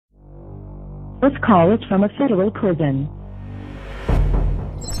This call is from a federal prison.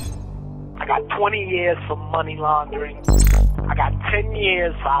 I got 20 years for money laundering. I got 10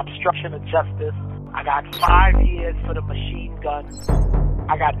 years for obstruction of justice. I got 5 years for the machine gun.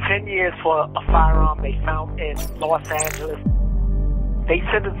 I got 10 years for a firearm they found in Los Angeles. They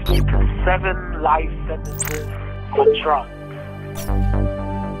sentenced me to 7 life sentences for drugs.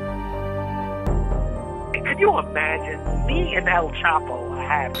 Could you imagine me and El Chapo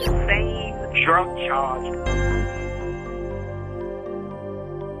have the same drug charge?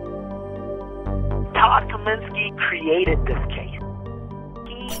 Todd Kaminsky created this case.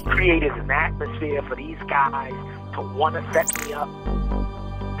 He created an atmosphere for these guys to want to set me up.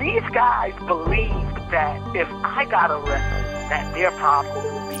 These guys believed that if I got arrested, that their problem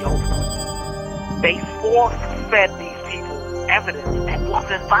would be over. They force-fed these people evidence that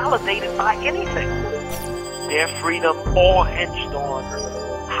wasn't validated by anything. Their freedom all hinged on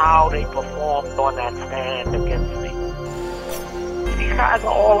how they performed on that stand against me. These guys are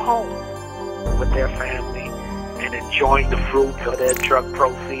all home with their family and enjoying the fruits of their drug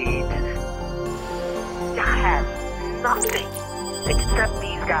proceeds. I have nothing except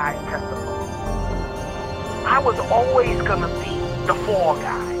these guys' testimony. I was always gonna be the fall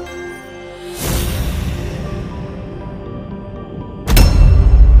guy.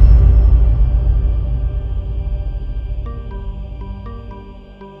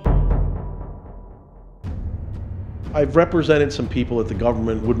 I've represented some people that the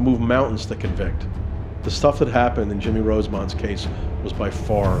government would move mountains to convict. The stuff that happened in Jimmy Rosemond's case was by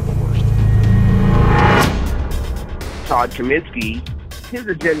far the worst. Todd Kaminsky, his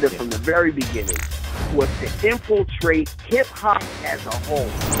agenda from the very beginning was to infiltrate hip-hop as a whole.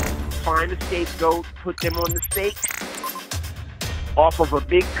 Find a scapegoat, put them on the stake. Off of a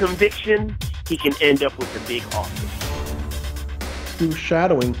big conviction, he can end up with a big office. He was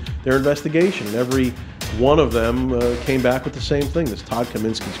shadowing their investigation. Every one of them came back with the same thing. This Todd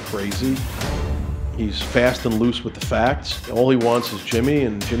Kaminsky's crazy. He's fast and loose with the facts. All he wants is Jimmy,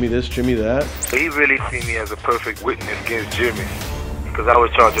 and Jimmy this, Jimmy that. He really seen me as a perfect witness against Jimmy, because I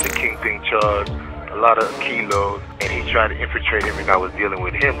was charged with a kingpin charge, a lot of kilos, and he tried to infiltrate everything I was dealing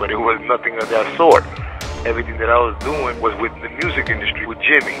with him, but it was nothing of that sort. Everything that I was doing was with the music industry, with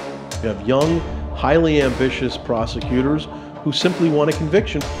Jimmy. You have young, highly ambitious prosecutors who simply want a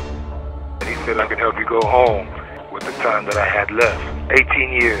conviction. And he said, I can help you go home with the time that I had left.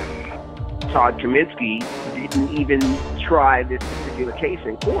 18 years. Todd Kaminsky didn't even try this particular case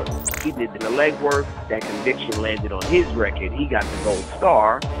in court. He did the legwork. That conviction landed on his record. He got the gold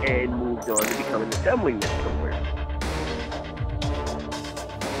star and moved on to become an assemblyman somewhere.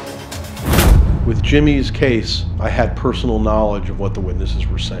 With Jimmy's case, I had personal knowledge of what the witnesses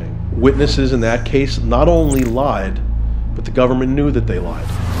were saying. Witnesses in that case not only lied, but the government knew that they lied.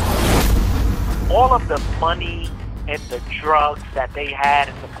 All of the money and the drugs that they had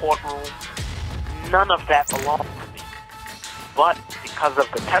in the courtroom, none of that belonged to me. But because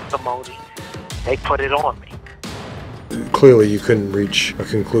of the testimony, they put it on me. Clearly you couldn't reach a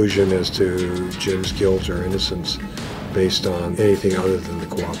conclusion as to Jim's guilt or innocence based on anything other than the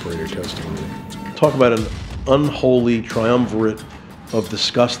cooperator testimony. Talk about an unholy triumvirate of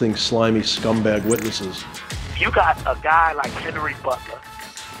disgusting, slimy, scumbag witnesses. You got a guy like Henry Butler,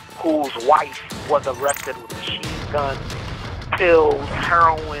 whose wife was arrested with machine guns, pills,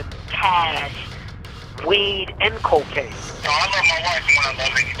 heroin, cash, weed, and cocaine. So I love my wife when I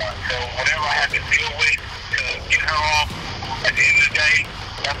love anybody. So whatever I had to deal with to get her off, at the end of the day,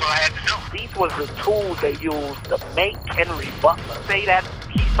 that's what I had to do. These was the tools they used to make Henry Butler say that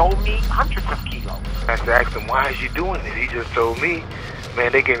he sold me hundreds of kilos. I asked him, why is you doing this? He just told me,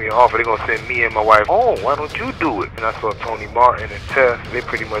 man, they gave me an offer. They're going to send me and my wife home. Why don't you do it? And I saw Tony Martin and Tess. They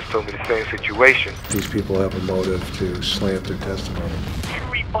pretty much told me the same situation. These people have a motive to slant their testimony.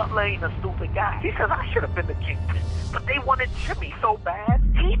 Henry Butler ain't a stupid guy. He says, I should have been the kingpin. But they wanted Jimmy so bad,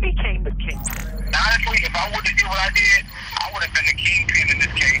 he became the kingpin. Honestly, if I would have did what I did, I would have been the kingpin in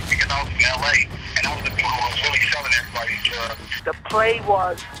this case because I was in L.A. and I was the people who was really selling everybody's drugs. The play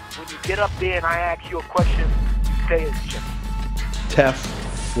was, when you get up there and I ask you a question, you say it's Jimmy.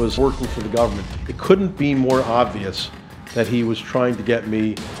 Teff was working for the government. It couldn't be more obvious that he was trying to get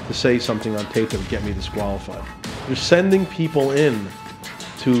me to say something on tape that would get me disqualified. You're sending people in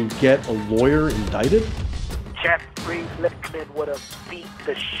to get a lawyer indicted? Jeffrey Lichtman would have beat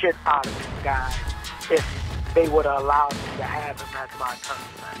the shit out of this guy if they would have allowed me to have him as my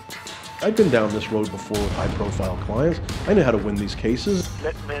attorney. I've been down this road before with high-profile clients. I know how to win these cases.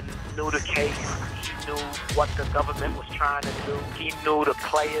 Lichtman knew the case. He knew what the government was trying to do. He knew the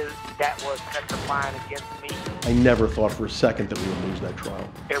players that were testifying against me. I never thought for a second that we would lose that trial.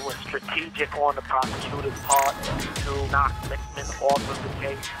 It was strategic on the prosecutor's part to knock Lichtman off of the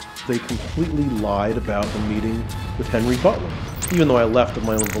case. They completely lied about the meeting with Henry Butler. Even though I left of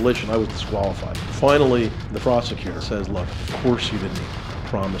my own volition, I was disqualified. Finally, the prosecutor says, look, of course you didn't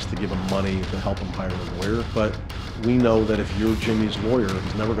promise to give him money to help him hire a lawyer, but we know that if you're Jimmy's lawyer,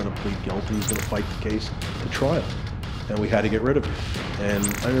 he's never going to plead guilty, he's going to fight the case to trial. And we had to get rid of you. And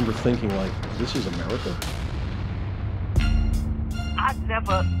I remember thinking, like, this is America. I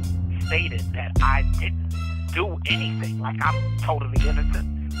never stated that I didn't do anything. Like, I'm totally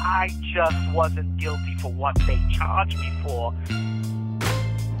innocent. I just wasn't guilty for what they charged me for.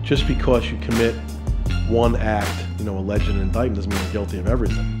 Just because you commit one act, alleged indictment, doesn't mean you're guilty of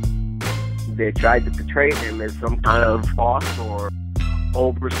everything. They tried to portray him as some kind of boss or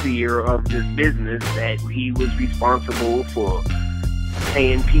overseer of this business, that he was responsible for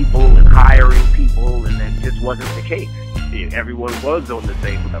paying people and hiring people, and that just wasn't the case. Everyone was on the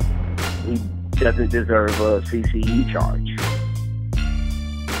same level. He doesn't deserve a CCE charge.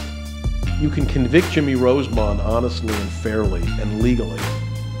 You can convict Jimmy Rosemond honestly and fairly and legally,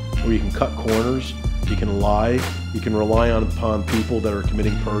 or you can cut corners, you can lie, you can rely upon people that are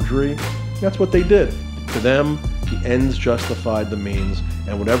committing perjury. That's what they did. To them, the ends justified the means,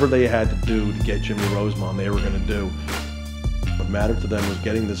 and whatever they had to do to get Jimmy Rosemond, they were going to do. What mattered to them was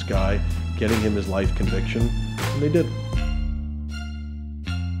getting this guy, getting him his life conviction, and they did.